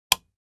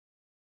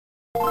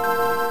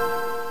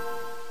I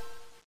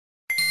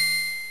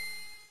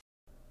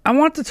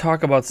want to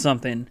talk about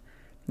something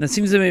that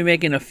seems to be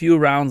making a few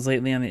rounds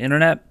lately on the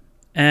internet,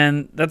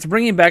 and that's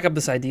bringing back up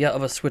this idea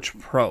of a Switch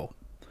Pro.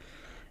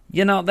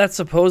 You know, that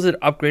supposed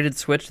upgraded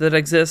Switch that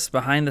exists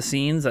behind the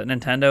scenes that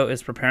Nintendo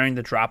is preparing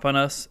to drop on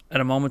us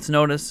at a moment's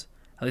notice.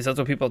 At least that's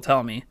what people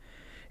tell me.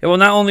 It will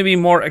not only be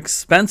more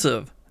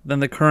expensive than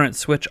the current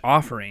Switch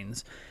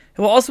offerings,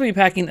 it will also be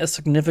packing a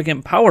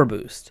significant power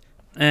boost.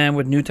 And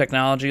with new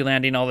technology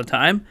landing all the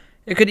time,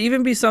 it could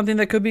even be something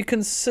that could be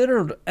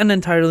considered an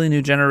entirely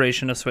new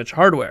generation of Switch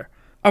hardware.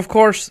 Of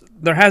course,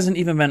 there hasn't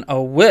even been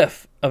a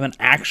whiff of an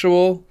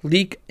actual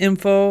leak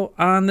info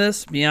on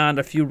this beyond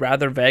a few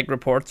rather vague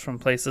reports from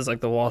places like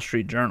the Wall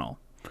Street Journal.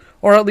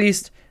 Or at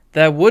least,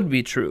 that would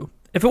be true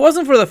if it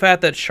wasn't for the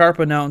fact that Sharp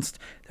announced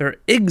their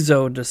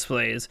IGZO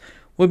displays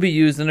would be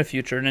used in a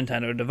future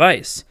Nintendo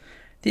device.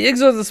 The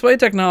IGZO display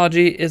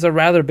technology is a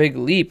rather big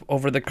leap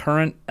over the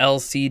current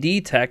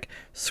LCD tech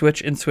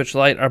Switch and Switch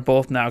Lite are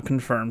both now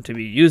confirmed to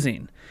be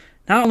using.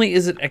 Not only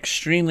is it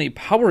extremely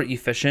power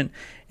efficient,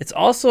 it's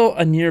also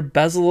a near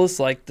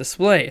bezel-less-like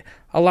display,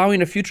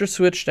 allowing a future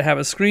Switch to have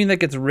a screen that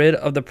gets rid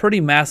of the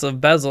pretty massive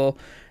bezel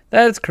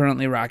that it's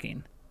currently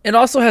rocking. It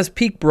also has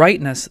peak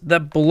brightness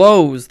that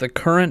blows the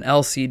current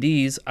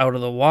LCDs out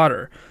of the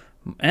water,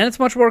 and it's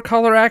much more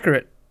color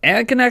accurate,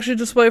 and can actually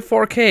display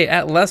 4K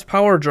at less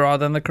power draw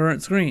than the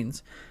current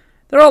screens.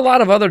 There are a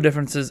lot of other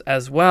differences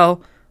as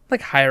well,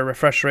 like higher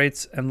refresh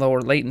rates and lower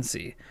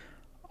latency.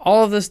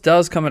 All of this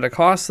does come at a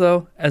cost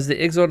though, as the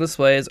IGZO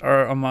displays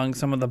are among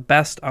some of the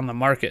best on the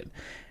market,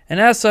 and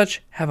as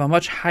such have a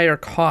much higher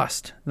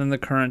cost than the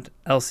current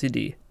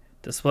LCD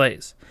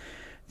displays.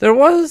 There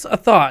was a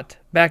thought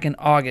back in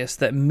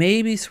August that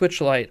maybe Switch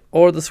Lite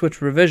or the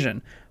Switch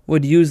Revision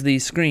would use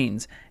these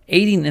screens,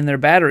 aiding in their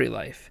battery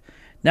life.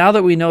 Now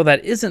that we know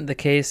that isn't the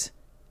case,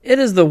 it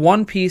is the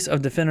one piece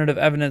of definitive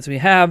evidence we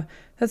have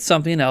that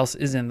something else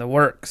is in the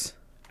works.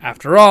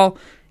 After all,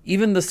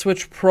 even the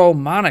Switch Pro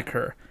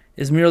moniker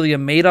is merely a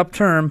made-up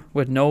term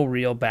with no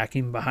real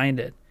backing behind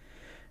it.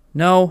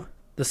 No,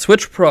 the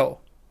Switch Pro,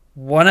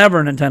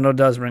 whenever Nintendo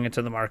does bring it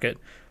to the market,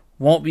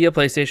 won't be a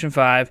PlayStation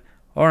 5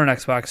 or an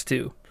Xbox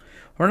 2.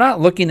 We're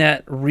not looking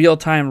at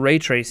real-time ray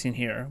tracing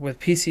here with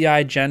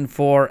PCI Gen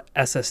 4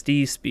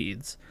 SSD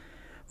speeds.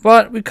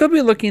 But we could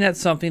be looking at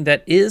something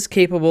that is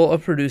capable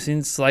of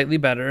producing slightly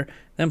better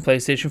than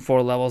PlayStation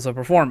 4 levels of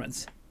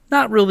performance.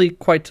 Not really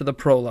quite to the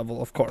Pro level,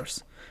 of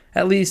course,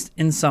 at least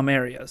in some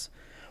areas.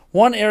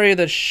 One area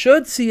that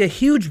should see a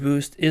huge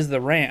boost is the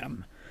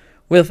RAM.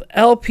 With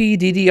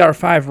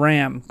LPDDR5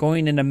 RAM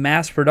going into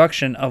mass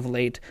production of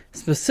late,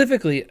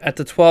 specifically at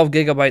the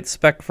 12GB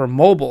spec for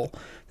mobile,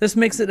 this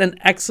makes it an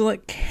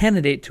excellent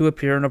candidate to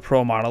appear in a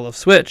Pro model of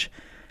Switch.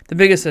 The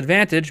biggest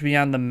advantage,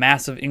 beyond the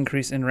massive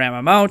increase in RAM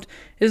amount,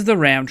 is the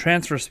RAM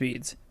transfer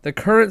speeds. The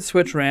current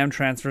Switch RAM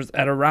transfers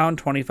at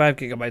around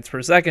 25GB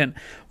per second,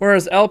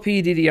 whereas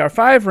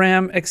LPDDR5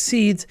 RAM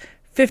exceeds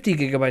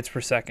 50GB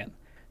per second.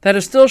 That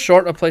is still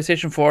short of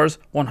PlayStation 4's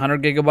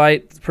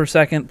 100GB per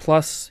second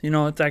plus,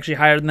 it's actually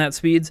higher than that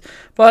speeds,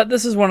 but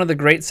this is one of the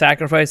great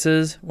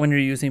sacrifices when you're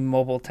using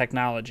mobile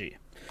technology.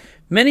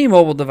 Many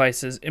mobile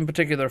devices, in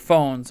particular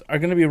phones, are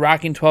going to be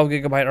rocking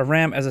 12GB of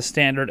RAM as a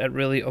standard at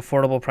really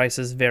affordable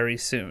prices very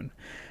soon.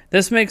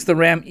 This makes the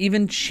RAM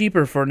even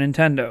cheaper for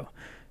Nintendo.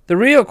 The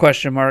real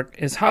question mark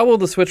is how will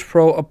the Switch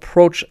Pro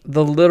approach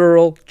the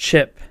literal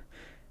chip?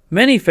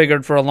 Many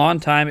figured for a long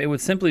time it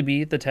would simply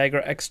be the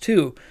Tegra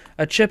X2,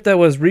 a chip that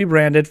was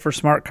rebranded for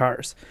smart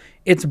cars.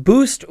 Its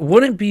boost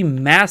wouldn't be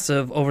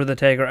massive over the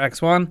Tegra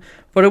X1,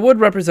 but it would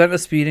represent a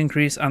speed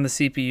increase on the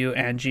CPU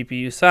and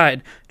GPU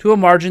side to a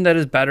margin that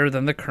is better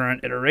than the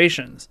current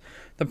iterations.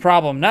 The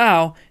problem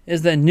now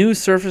is that new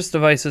Surface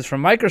devices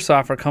from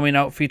Microsoft are coming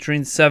out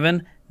featuring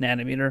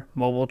 7nm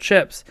mobile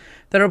chips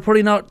that are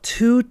putting out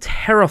 2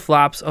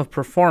 teraflops of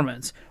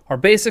performance, or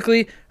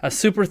basically a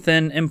super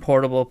thin and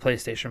portable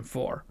PlayStation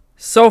 4.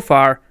 So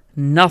far,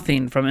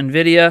 nothing from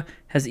Nvidia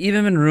has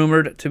even been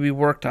rumored to be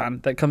worked on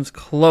that comes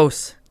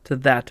close to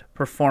that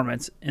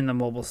performance in the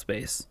mobile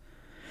space.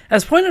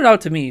 As pointed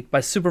out to me by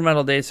Super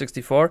Metal Dave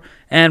 64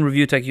 and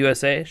Review Tech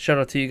USA, shout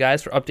out to you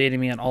guys for updating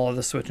me on all of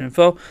the Switch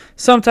info,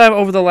 sometime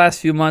over the last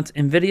few months,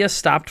 Nvidia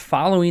stopped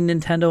following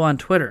Nintendo on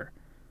Twitter.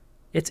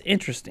 It's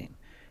interesting,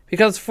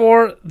 because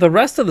for the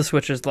rest of the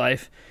Switch's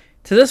life,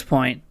 to this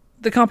point,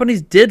 the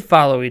companies did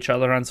follow each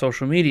other on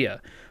social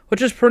media,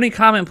 which is pretty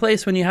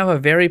commonplace when you have a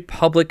very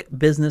public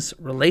business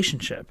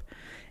relationship.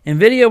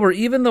 Nvidia were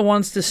even the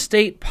ones to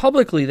state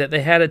publicly that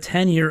they had a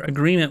 10-year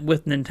agreement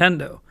with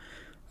Nintendo.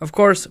 Of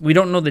course, we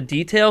don't know the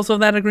details of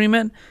that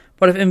agreement,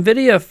 but if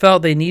Nvidia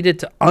felt they needed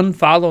to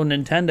unfollow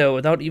Nintendo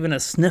without even a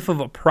sniff of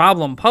a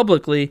problem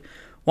publicly,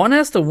 one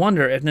has to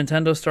wonder if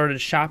Nintendo started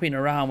shopping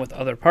around with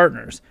other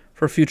partners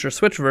for future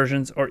Switch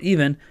versions or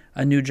even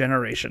a new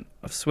generation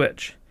of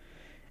Switch.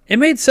 It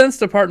made sense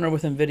to partner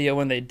with Nvidia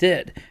when they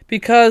did,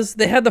 because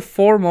they had the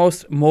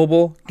foremost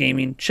mobile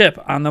gaming chip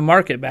on the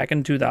market back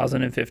in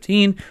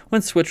 2015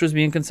 when Switch was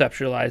being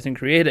conceptualized and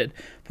created.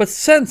 But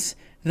since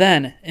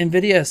Then,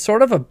 Nvidia has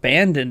sort of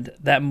abandoned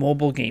that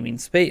mobile gaming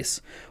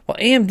space, while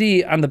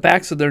AMD, on the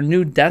backs of their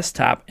new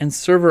desktop and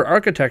server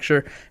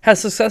architecture,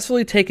 has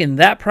successfully taken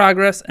that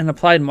progress and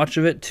applied much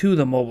of it to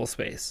the mobile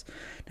space.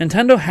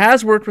 Nintendo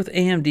has worked with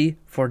AMD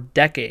for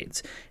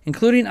decades,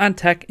 including on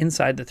tech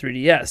inside the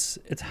 3DS.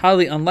 It's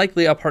highly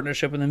unlikely a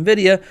partnership with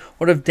Nvidia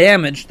would have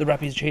damaged the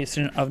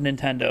reputation of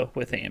Nintendo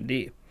with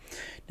AMD.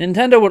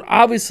 Nintendo would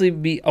obviously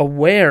be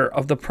aware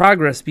of the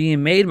progress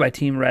being made by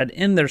Team Red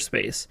in their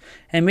space,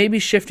 and may be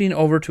shifting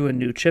over to a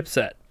new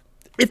chipset.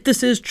 If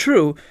this is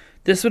true,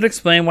 this would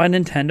explain why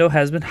Nintendo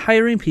has been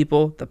hiring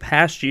people the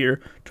past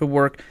year to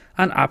work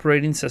on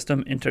operating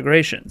system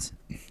integrations.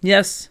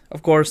 Yes,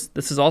 of course,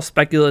 this is all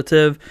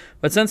speculative,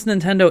 but since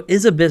Nintendo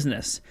is a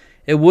business,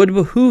 it would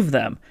behoove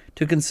them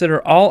to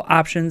consider all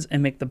options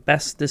and make the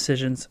best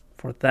decisions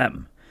for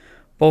them,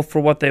 both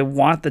for what they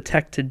want the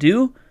tech to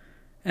do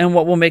and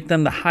what will make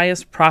them the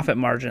highest profit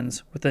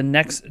margins with the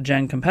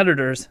next-gen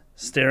competitors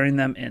staring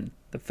them in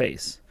the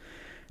face.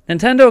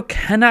 Nintendo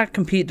cannot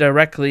compete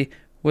directly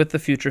with the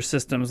future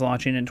systems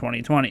launching in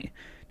 2020.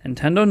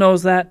 Nintendo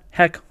knows that.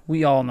 Heck,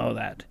 we all know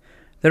that.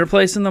 Their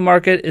place in the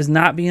market is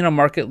not being a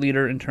market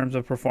leader in terms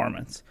of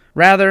performance.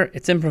 Rather,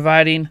 it's in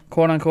providing,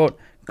 quote-unquote,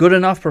 good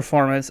enough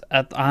performance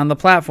on the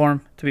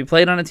platform to be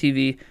played on a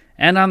TV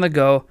and on the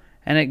go,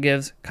 and it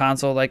gives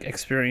console-like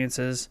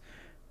experiences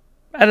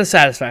at a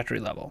satisfactory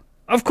level.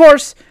 Of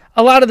course,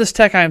 a lot of this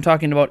tech I am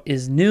talking about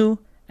is new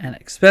and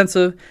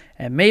expensive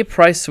and may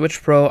price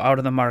Switch Pro out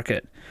of the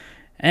market.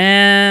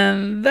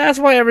 And that's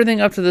why everything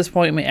up to this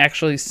point may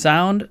actually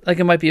sound like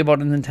it might be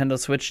about a Nintendo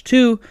Switch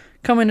 2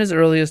 coming as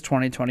early as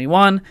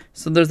 2021,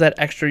 so there's that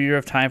extra year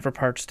of time for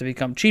parts to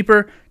become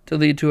cheaper to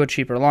lead to a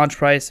cheaper launch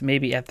price,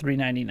 maybe at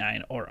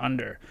 $399 or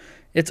under.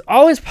 It's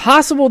always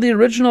possible the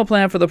original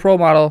plan for the Pro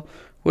model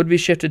would be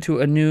shifted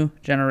to a new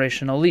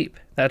generational leap.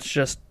 That's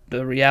just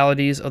the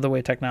realities of the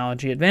way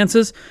technology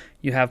advances.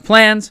 You have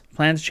plans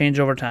change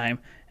over time,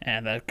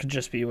 and that could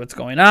just be what's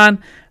going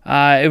on.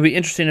 It would be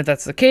interesting if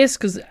that's the case,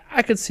 because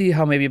I could see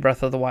how maybe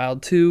Breath of the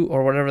Wild 2,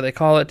 or whatever they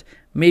call it,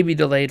 may be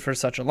delayed for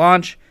such a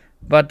launch,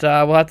 but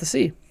we'll have to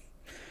see.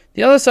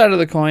 The other side of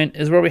the coin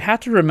is where we have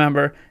to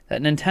remember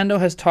that Nintendo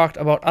has talked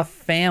about a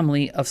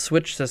family of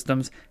Switch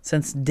systems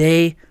since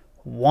day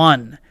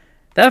one.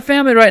 That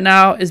family right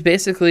now is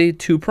basically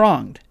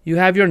two-pronged. You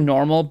have your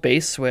normal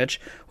base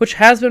Switch, which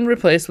has been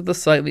replaced with a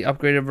slightly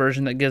upgraded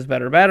version that gives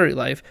better battery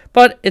life,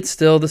 but it's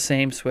still the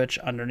same Switch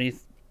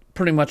underneath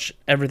pretty much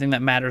everything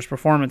that matters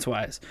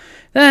performance-wise.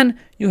 Then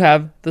you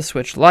have the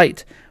Switch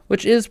Lite,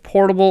 which is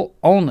portable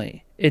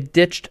only. It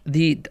ditched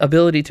the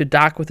ability to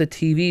dock with a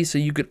TV, so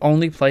you could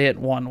only play it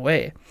one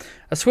way.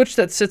 A Switch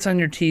that sits on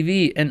your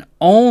TV and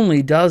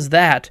only does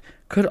that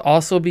could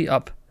also be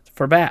up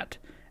for bat.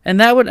 And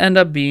that would end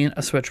up being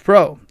a Switch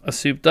Pro. A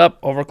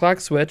souped-up,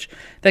 overclocked Switch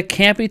that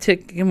can't be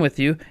taken with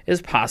you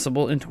is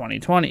possible in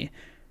 2020.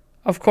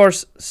 Of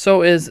course,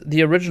 so is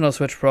the original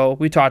Switch Pro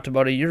we talked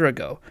about a year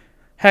ago.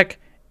 Heck,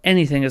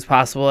 anything is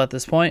possible at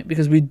this point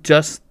because we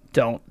just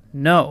don't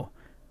know.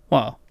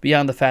 Well,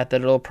 beyond the fact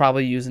that it'll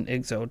probably use an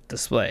IGZO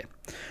display.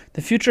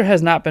 The future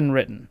has not been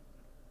written,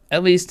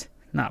 at least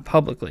not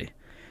publicly.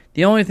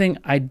 The only thing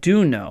I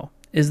do know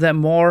is that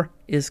more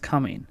is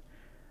coming.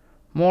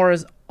 More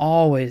is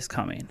always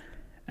coming,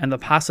 and the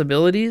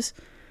possibilities,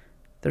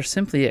 they're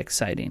simply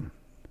exciting.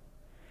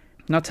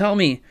 Now tell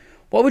me,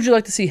 what would you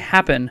like to see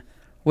happen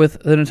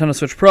with the Nintendo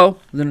Switch Pro,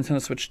 the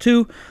Nintendo Switch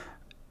 2,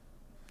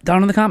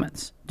 down in the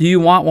comments. Do you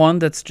want one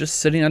that's just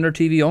sitting under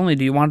TV only?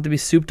 Do you want it to be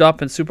souped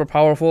up and super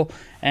powerful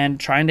and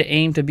trying to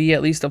aim to be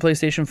at least a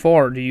PlayStation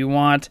 4? Do you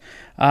want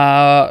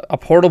a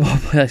portable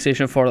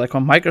PlayStation 4 like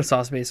what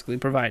Microsoft's basically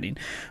providing?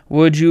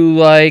 Would you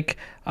like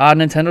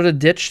Nintendo to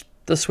ditch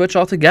the Switch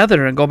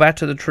altogether and go back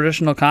to the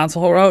traditional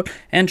console route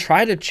and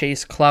try to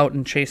chase clout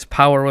and chase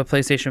power with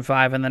PlayStation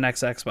 5 and the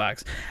next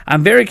Xbox?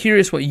 I'm very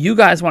curious what you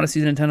guys want to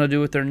see Nintendo do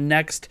with their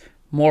next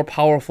more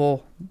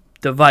powerful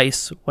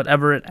device,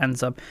 whatever it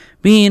ends up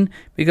being,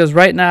 because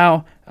right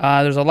now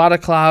there's a lot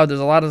of cloud, there's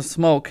a lot of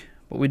smoke,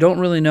 but we don't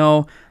really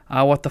know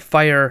what the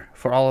fire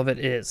for all of it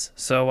is.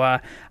 So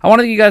I want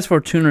to thank you guys for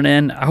tuning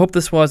in. I hope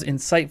this was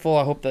insightful.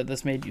 I hope that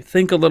this made you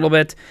think a little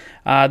bit.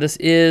 This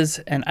is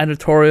an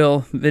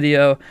editorial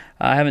video.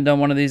 I haven't done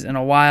one of these in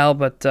a while,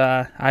 but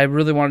I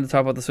really wanted to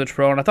talk about the Switch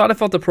Pro, and I thought it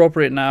felt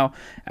appropriate now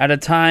at a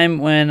time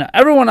when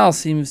everyone else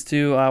seems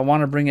to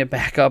want to bring it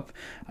back up,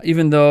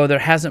 even though there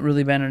hasn't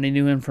really been any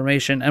new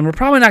information, and we're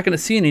probably not going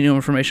to see any new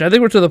information. I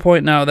think we're to the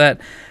point now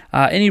that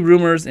any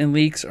rumors and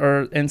leaks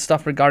and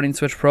stuff regarding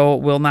Switch Pro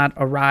will not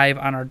arrive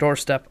on our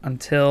doorstep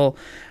until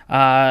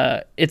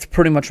it's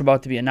pretty much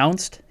about to be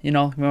announced. You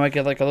know, we might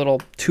get like a little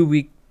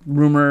 2-week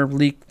rumor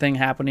leak thing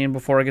happening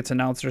before it gets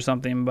announced or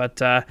something. But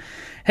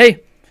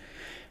hey,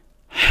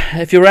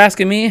 if you were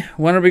asking me,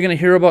 when are we going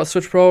to hear about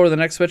Switch Pro or the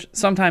next Switch?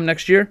 Sometime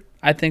next year.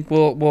 I think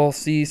we'll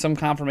see some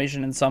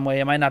confirmation in some way.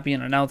 It might not be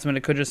an announcement.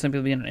 It could just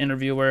simply be an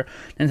interview where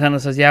Nintendo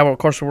says, yeah, well, of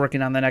course we're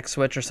working on the next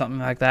Switch or something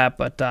like that.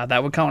 But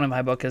that would count in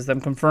my book as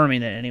them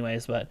confirming it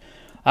anyways. But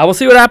We'll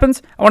see what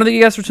happens. I want to thank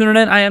you guys for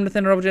tuning in. I am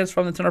Nathaniel Robojans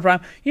from Nintendo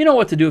Prime. You know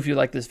what to do if you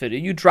like this video.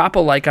 You drop a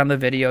like on the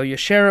video. You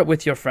share it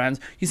with your friends.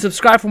 You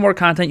subscribe for more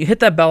content. You hit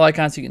that bell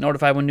icon so you get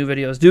notified when new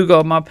videos do go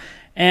up.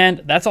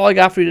 And that's all I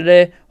got for you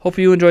today. Hope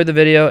you enjoyed the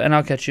video, and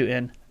I'll catch you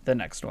in the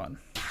next one.